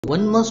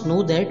one must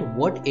know that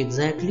what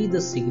exactly the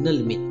signal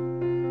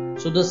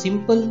means. So the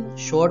simple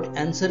short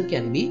answer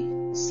can be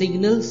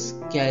signals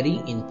carry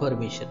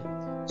information.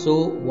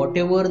 So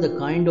whatever the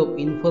kind of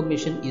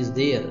information is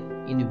there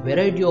in a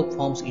variety of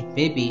forms it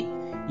may be,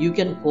 you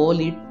can call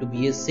it to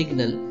be a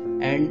signal,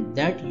 and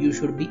that you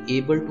should be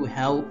able to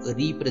have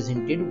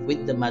represented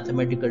with the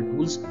mathematical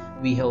tools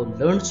we have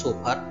learned so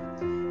far.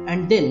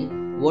 And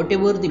then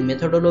whatever the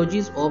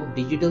methodologies of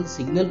digital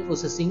signal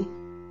processing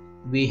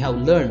we have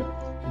learned,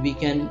 we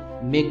can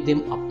make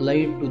them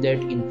applied to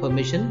that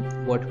information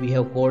what we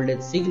have called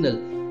as signal,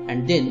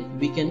 and then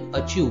we can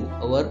achieve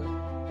our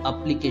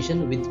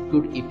application with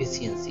good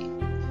efficiency.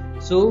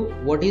 So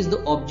what is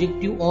the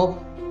objective of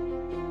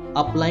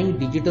applying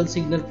digital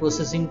signal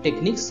processing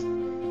techniques?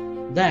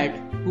 That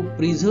to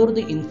preserve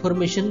the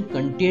information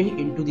contained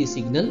into the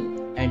signal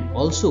and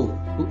also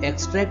to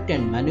extract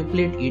and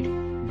manipulate it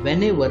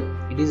whenever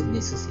it is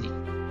necessary.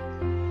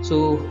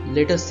 So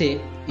let us say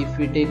if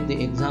we take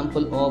the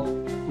example of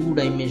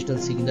two-dimensional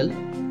signal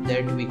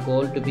that we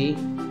call to be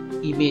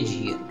image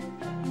here.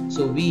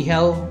 So we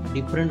have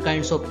different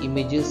kinds of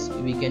images.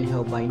 We can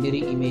have binary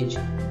image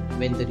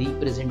when the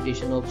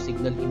representation of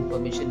signal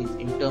information is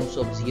in terms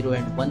of 0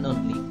 and 1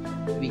 only.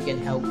 We can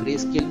have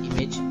grayscale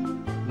image,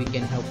 we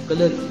can have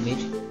color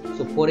image.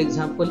 So for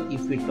example,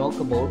 if we talk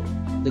about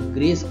the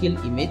grayscale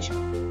image,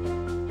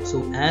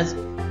 so as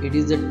it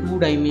is a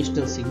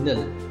two-dimensional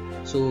signal,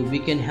 so we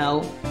can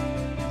have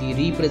the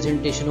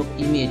representation of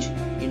image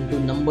into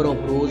number of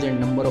rows and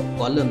number of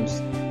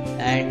columns,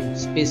 and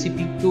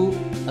specific to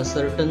a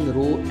certain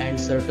row and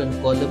certain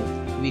column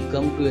we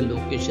come to a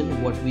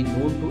location what we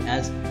know to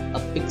as a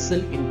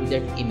pixel into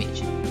that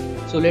image.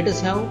 So let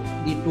us have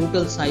the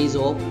total size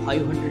of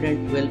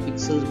 512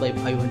 pixels by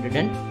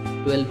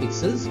 512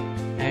 pixels,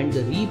 and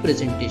the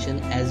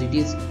representation as it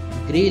is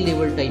gray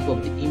level type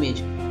of the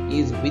image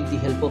is with the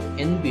help of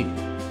n bit.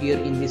 Here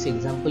in this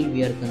example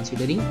we are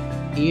considering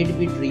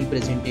 8-bit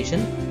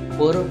representation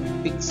per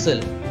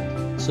pixel.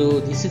 So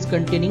this is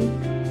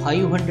containing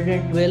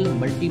 512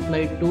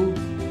 multiplied to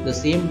the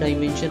same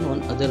dimension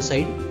on other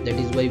side, that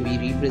is why we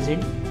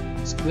represent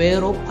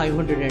square of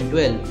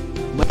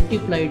 512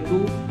 multiplied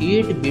to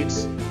 8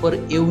 bits per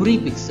every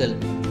pixel.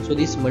 So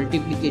this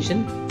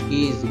multiplication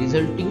is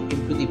resulting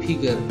into the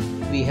figure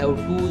we have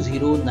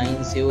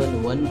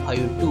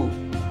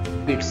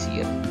 2097152 bits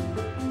here.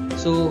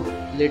 So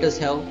let us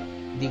have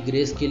the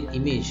grayscale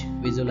image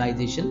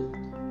visualization.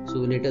 So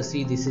let us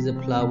see, this is a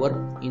flower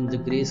in the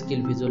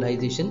grayscale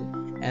visualization.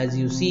 As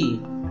you see,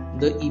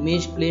 the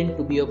image plane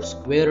to be of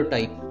square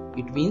type,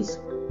 it means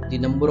the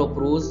number of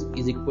rows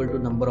is equal to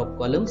number of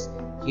columns.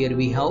 Here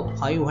we have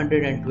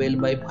 512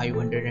 by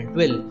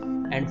 512,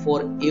 and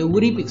for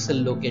every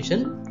pixel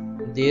location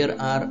there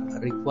are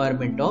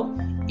requirement of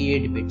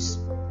 8 bits.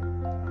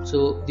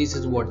 So this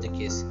is what the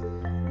case.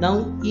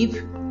 Now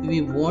if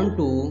we want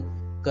to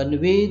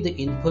convey the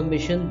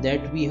information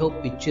that we have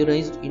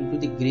picturized into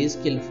the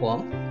grayscale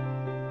form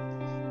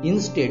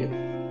instead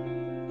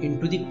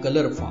into the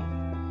color form,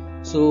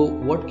 so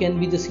what can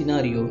be the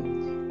scenario?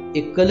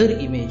 A color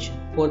image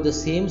for the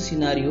same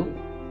scenario,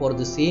 for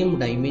the same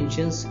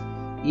dimensions,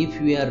 if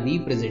we are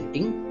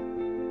representing,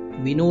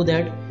 we know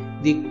that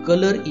the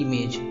color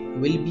image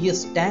will be a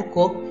stack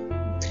of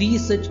 3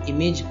 such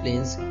image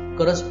planes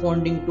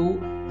corresponding to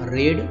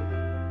red,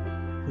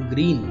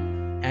 green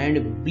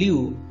and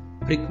blue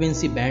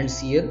frequency bands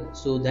here,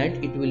 so that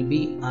it will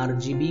be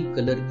RGB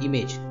color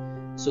image.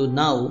 So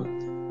now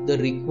the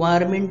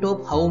requirement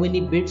of how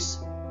many bits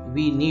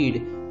we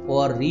need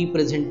for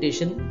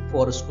representation,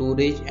 for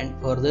storage and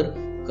further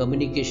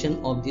communication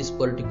of this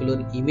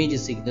particular image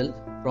signal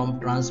from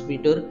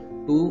transmitter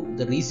to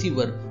the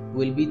receiver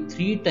will be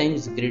 3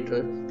 times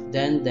greater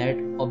than that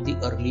of the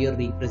earlier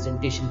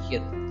representation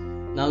here.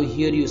 Now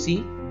here you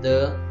see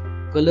the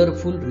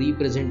colorful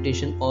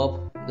representation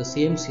of the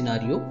same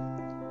scenario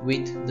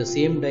with the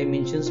same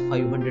dimensions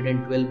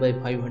 512 by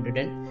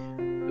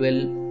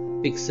 512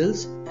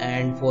 pixels,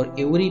 and for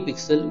every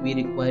pixel we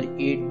require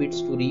 8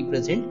 bits to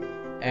represent,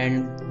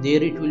 and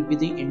there it will be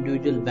the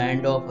individual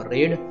band of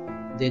red,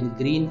 then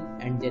green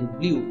and then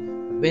blue.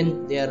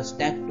 When they are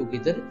stacked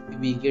together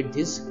we get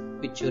this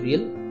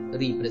pictorial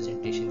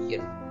representation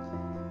here.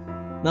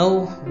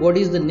 Now what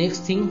is the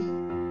next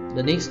thing?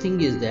 The next thing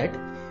is that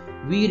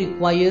we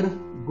require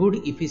good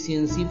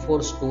efficiency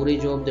for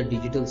storage of the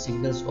digital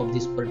signals of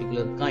this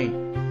particular kind,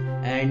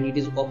 and it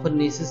is often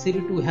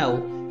necessary to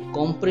have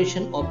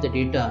compression of the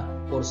data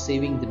for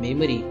saving the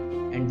memory,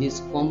 and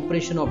this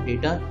compression of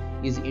data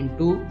is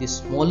into the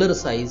smaller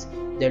size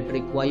that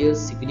requires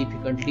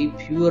significantly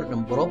fewer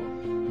number of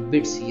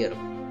bits here.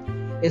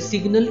 A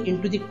signal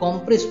into the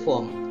compressed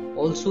form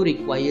also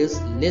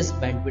requires less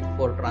bandwidth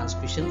for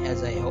transmission,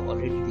 as I have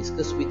already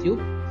discussed with you.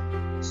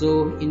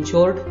 So in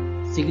short,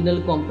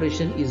 signal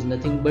compression is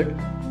nothing but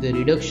the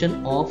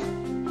reduction of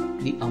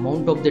the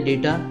amount of the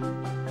data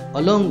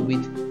along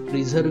with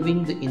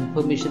preserving the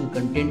information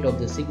content of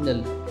the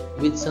signal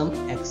with some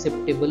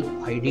acceptable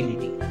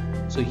fidelity.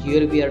 So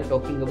here we are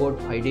talking about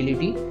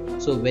fidelity.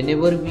 So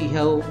whenever we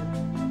have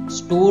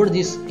store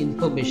this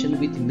information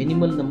with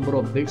minimal number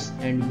of bits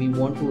and we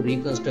want to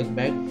reconstruct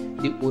back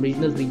the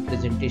original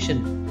representation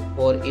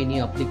for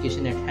any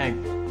application at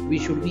hand, we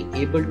should be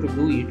able to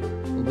do it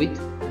with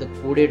the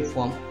coded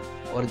form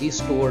or the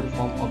stored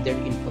form of that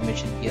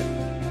information here.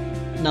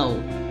 Now,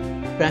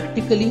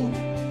 practically,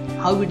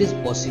 how it is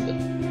possible?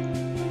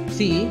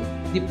 See,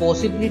 the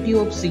possibility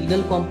of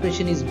signal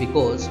compression is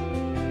because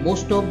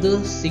most of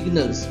the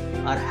signals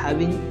are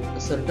having a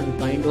certain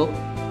kind of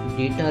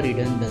data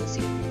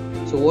redundancy.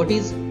 So what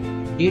is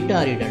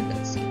data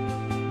redundancy?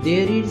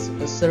 There is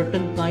a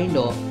certain kind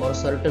of or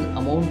certain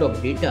amount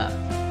of data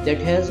that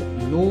has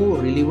no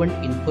relevant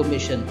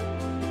information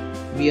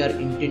we are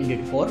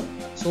intended for.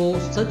 So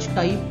such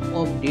type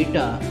of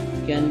data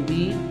can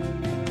be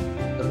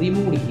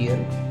removed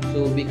here.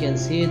 So we can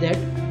say that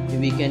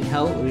we can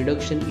have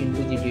reduction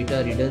into the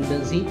data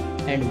redundancy,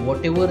 and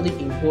whatever the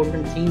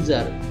important things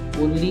are,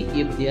 only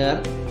if they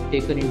are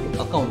taken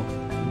into account,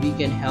 we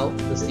can have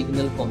the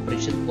signal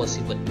compression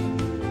possible.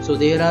 So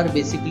there are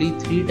basically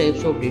three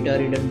types of data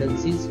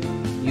redundancies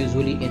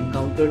usually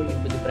encountered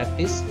into the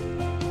practice.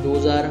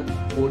 Those are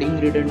coding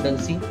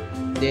redundancy,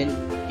 then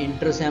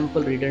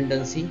intersample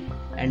redundancy,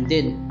 and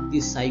then the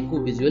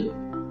psycho-visual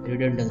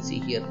redundancy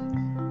here.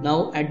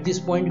 Now at this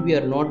point we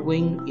are not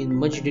going in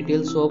much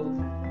details of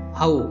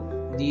how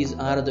these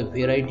are the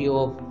variety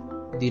of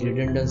the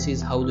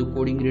redundancies, how the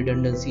coding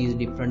redundancy is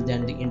different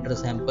than the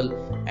intersample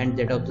and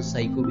that of the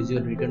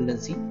psycho-visual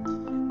redundancy.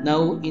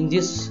 Now in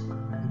this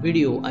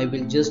video I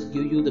will just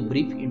give you the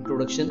brief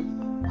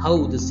introduction how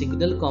the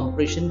signal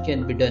compression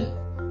can be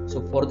done.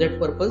 So for that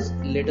purpose,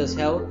 let us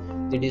have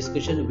the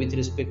discussion with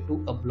respect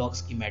to a block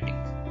schematic.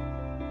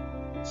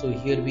 So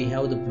here we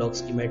have the block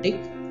schematic.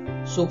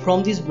 So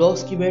from this block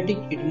schematic,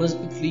 it must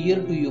be clear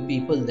to you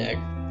people that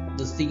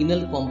the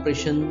signal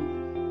compression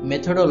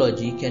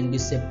methodology can be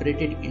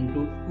separated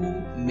into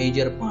two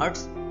major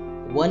parts.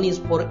 One is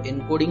for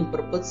encoding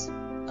purpose,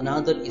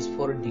 another is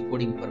for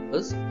decoding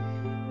purpose.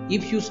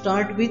 If you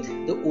start with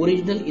the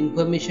original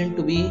information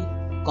to be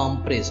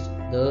compressed,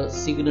 the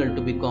signal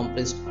to be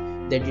compressed,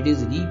 that it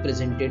is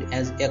represented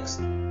as X,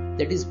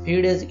 that is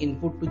fed as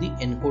input to the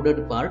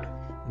encoded part,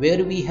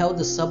 where we have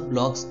the sub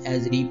blocks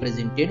as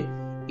represented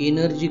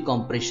energy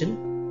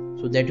compression.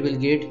 So that will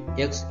get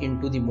X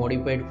into the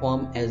modified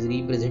form as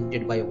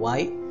represented by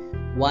Y.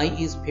 Y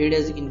is fed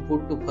as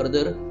input to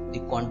further the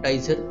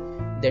quantizer,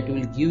 that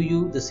will give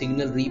you the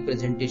signal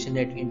representation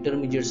at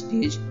intermediate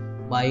stage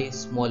by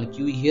small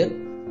q here,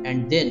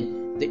 and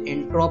then the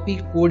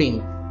entropy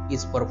coding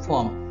is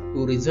performed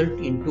to result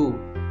into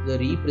the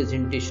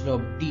representation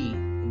of D,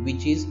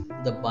 which is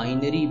the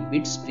binary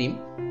bit stream,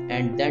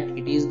 and that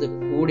it is the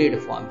coded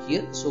form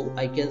here. So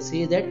I can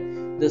say that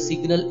the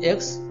signal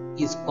X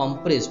is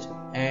compressed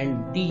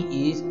and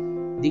D is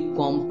the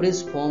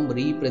compressed form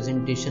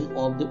representation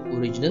of the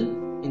original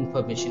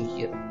information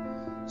here.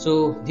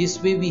 So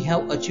this way we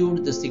have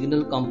achieved the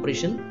signal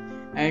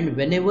compression, and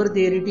whenever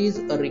there it is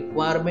a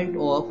requirement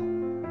of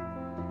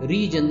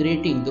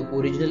regenerating the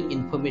original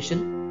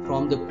information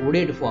from the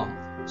coded form,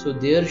 so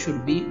there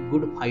should be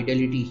good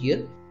fidelity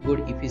here, good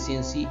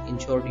efficiency in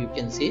short you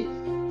can say.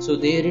 So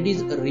there it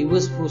is a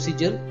reverse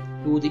procedure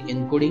to the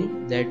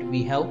encoding that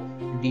we have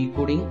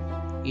decoding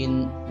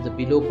in the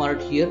below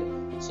part here.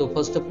 So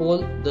first of all,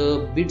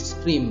 the bit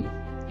stream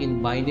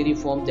in binary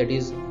form, that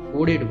is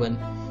coded one,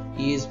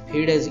 is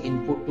fed as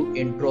input to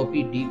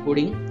entropy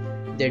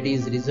decoding, that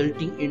is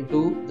resulting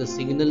into the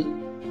signal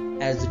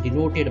as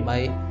denoted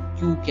by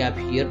Q cap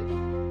here.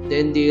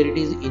 Then there it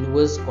is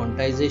inverse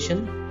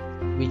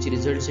quantization, which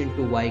results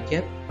into Y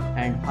cap,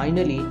 and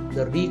finally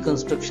the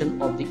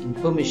reconstruction of the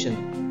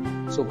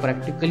information. So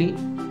practically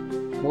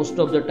most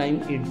of the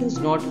time it does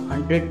not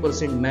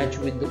 100% match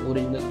with the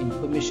original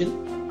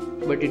information,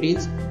 but it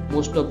is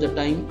most of the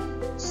time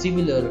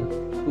similar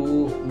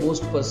to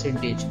most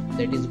percentage.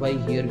 That is why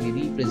here we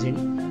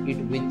represent it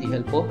with the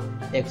help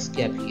of X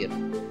cap here.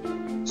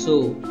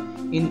 So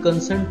in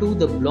concern to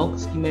the block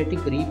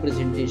schematic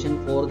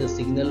representation for the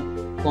signal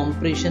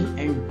compression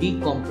and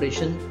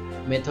decompression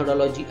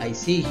methodology I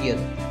say here,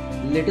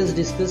 let us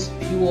discuss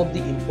few of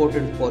the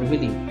important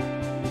formulae.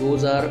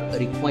 Those are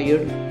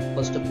required.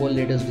 First of all,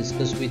 let us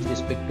discuss with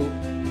respect to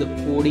the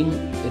coding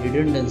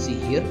redundancy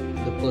here,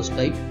 the first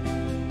type.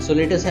 So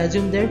let us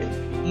assume that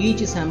each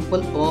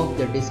sample of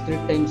the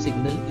discrete time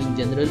signal in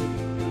general,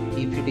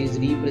 if it is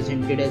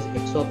represented as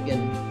x of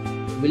n,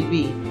 will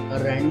be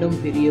a random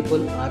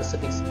variable r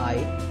sub I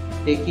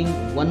taking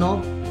one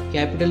of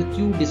capital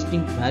Q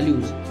distinct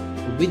values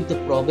with the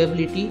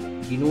probability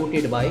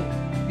denoted by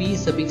p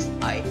suffix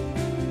I.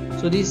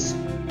 So this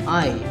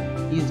I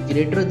is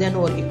greater than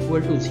or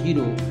equal to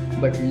 0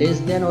 but less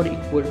than or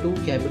equal to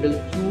capital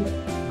Q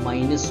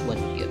minus 1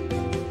 here.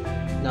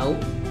 Now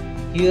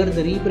here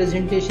the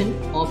representation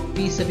of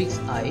p suffix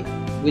I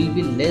will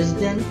be less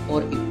than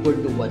or equal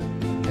to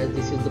 1, as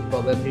this is the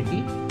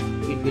probability.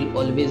 It will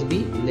always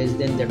be less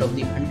than that of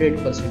the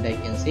 100%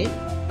 I can say,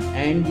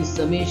 and the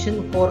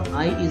summation for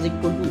I is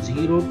equal to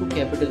 0 to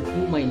capital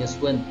Q minus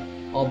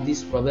 1 of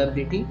this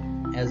probability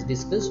as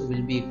discussed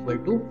will be equal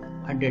to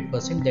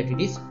 100%, that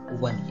it is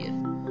 1 here.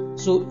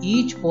 So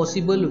each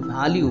possible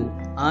value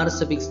r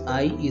suffix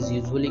I is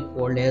usually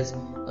called as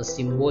a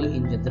symbol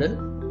in general,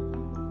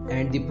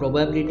 and the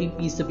probability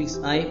p suffix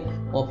I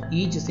of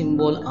each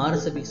symbol r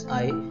suffix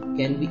I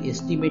can be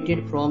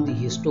estimated from the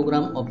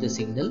histogram of the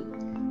signal.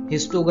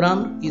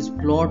 Histogram is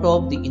plot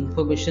of the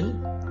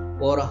information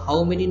or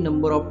how many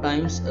number of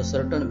times a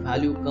certain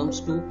value comes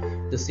to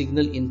the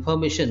signal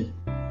information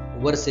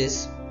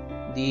versus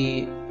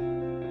the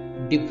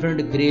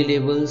different gray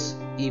levels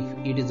if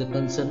it is a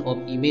concern of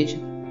image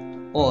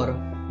or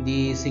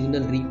the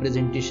signal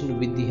representation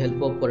with the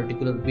help of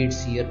particular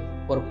bits here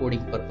for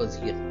coding purpose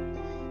here.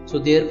 So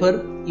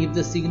therefore, if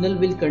the signal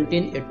will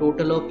contain a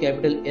total of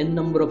capital N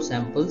number of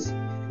samples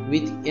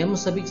with m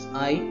suffix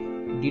I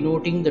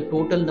denoting the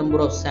total number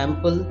of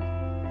sample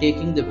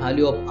taking the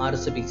value of r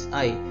suffix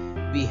I,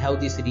 we have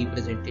this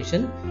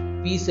representation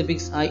p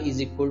suffix I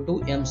is equal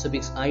to m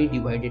suffix I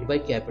divided by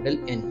capital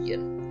N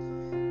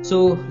here.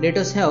 So let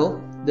us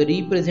have the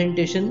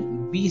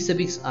representation b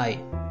suffix I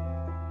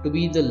to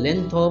be the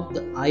length of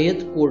the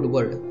ith code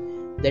word,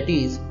 that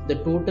is the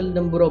total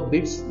number of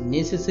bits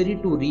necessary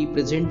to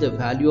represent the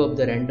value of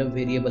the random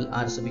variable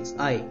r suffix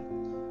I.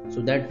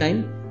 So that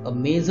time a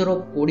measure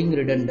of coding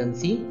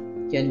redundancy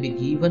can be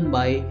given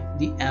by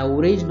the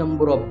average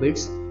number of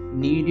bits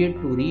needed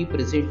to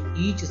represent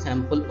each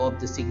sample of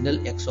the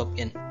signal x of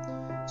n.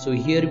 So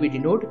here we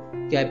denote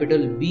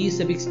capital B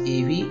suffix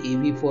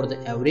AV for the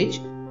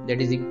average,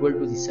 that is equal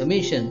to the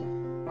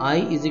summation I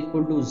is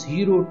equal to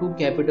 0 to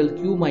capital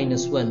Q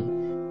minus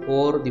 1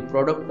 or the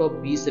product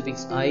of B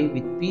suffix I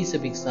with P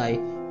suffix I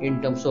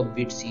in terms of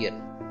bits here.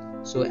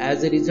 So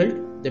as a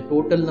result, the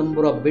total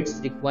number of bits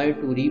required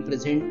to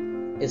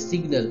represent a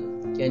signal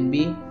can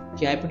be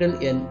capital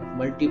N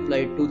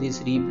multiplied to this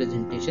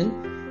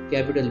representation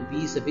capital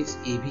B suffix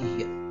AV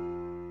here.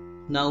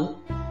 Now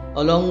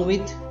along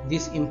with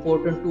this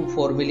important two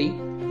formulae,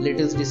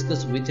 let us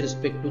discuss with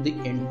respect to the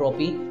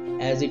entropy,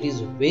 as it is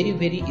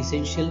very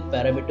essential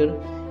parameter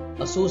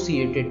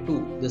associated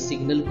to the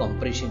signal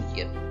compression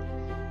here.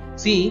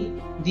 See,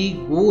 the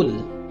goal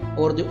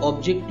or the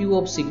objective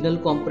of signal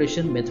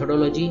compression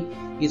methodology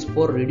is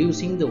for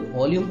reducing the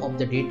volume of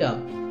the data,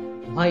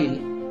 while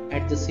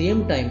at the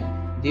same time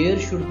there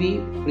should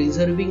be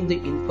preserving the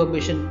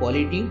information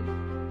quality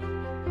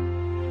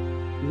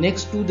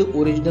next to the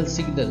original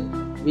signal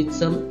with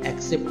some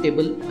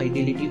acceptable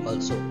fidelity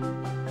also.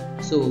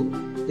 So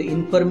the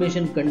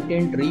information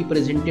content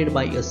represented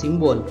by a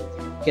symbol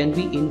can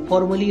be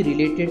informally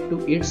related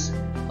to its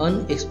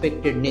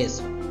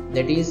unexpectedness,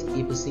 that is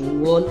if a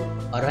symbol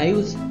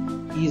arrives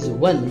is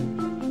one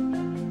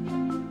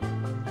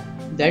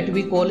that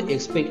we call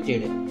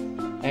expected,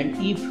 and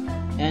if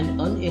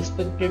an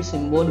unexpected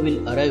symbol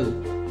will arrive,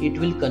 it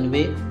will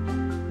convey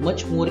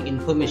much more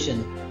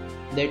information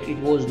that it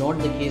was not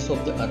the case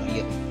of the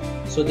earlier.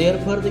 So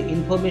therefore the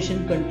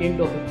information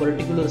content of a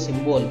particular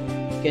symbol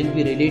can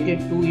be related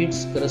to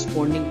its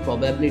corresponding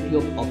probability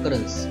of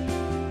occurrence.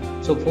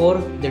 So for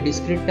the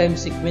discrete time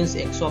sequence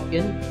x of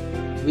n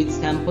with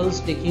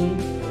samples taking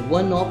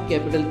one of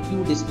capital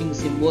Q distinct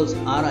symbols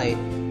Ri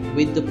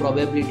with the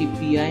probability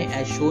Pi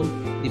as shown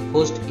the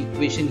first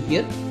equation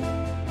here,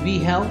 we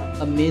have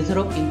a measure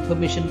of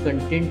information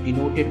content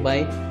denoted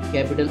by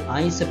capital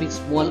I suffix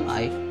small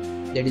I,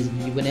 that is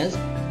given as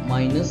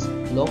minus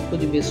log to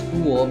the base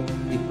 2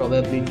 of the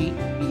probability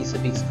P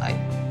suffix I.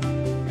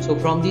 So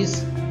from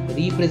this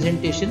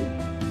representation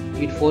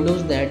it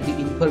follows that the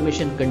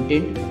information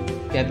content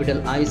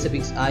capital I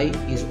suffix I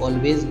is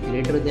always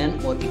greater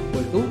than or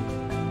equal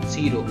to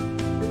 0,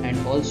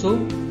 and also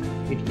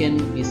it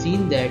can be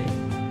seen that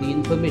the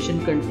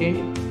information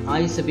content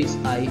I suffix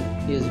I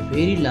is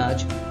very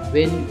large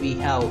when we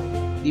have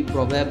the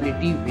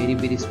probability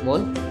very small.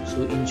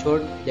 So in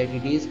short, that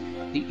it is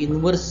the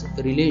inverse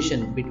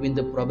relation between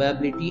the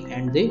probability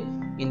and the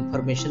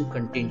information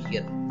content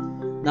here.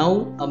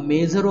 Now a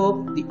measure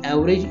of the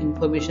average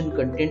information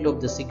content of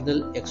the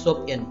signal x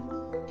of n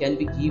can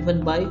be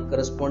given by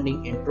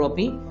corresponding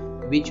entropy,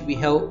 which we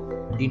have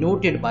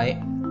denoted by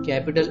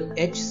capital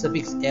H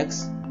suffix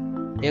x.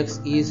 X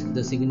is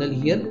the signal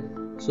here,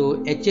 so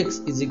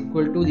Hx is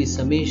equal to the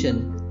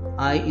summation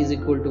I is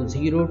equal to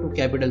 0 to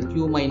capital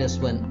Q minus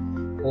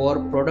 1 or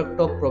product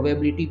of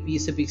probability P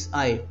suffix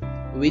I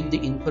with the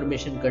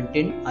information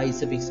content I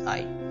suffix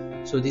I.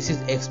 So this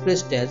is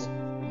expressed as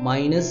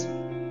minus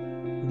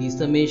the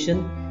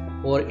summation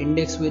or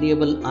index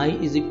variable I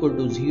is equal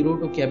to 0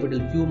 to capital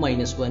Q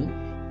minus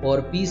 1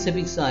 or P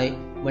suffix I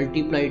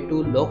multiplied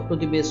to log to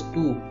the base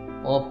 2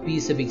 of P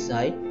suffix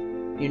I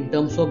in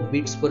terms of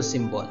bits per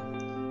symbol.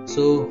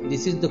 So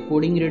this is the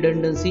coding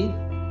redundancy,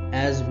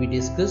 as we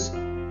discussed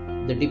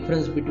the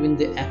difference between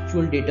the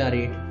actual data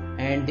rate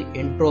and the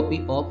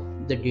entropy of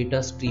the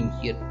data stream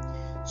here.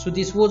 So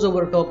this was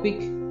our topic,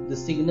 the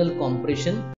signal compression.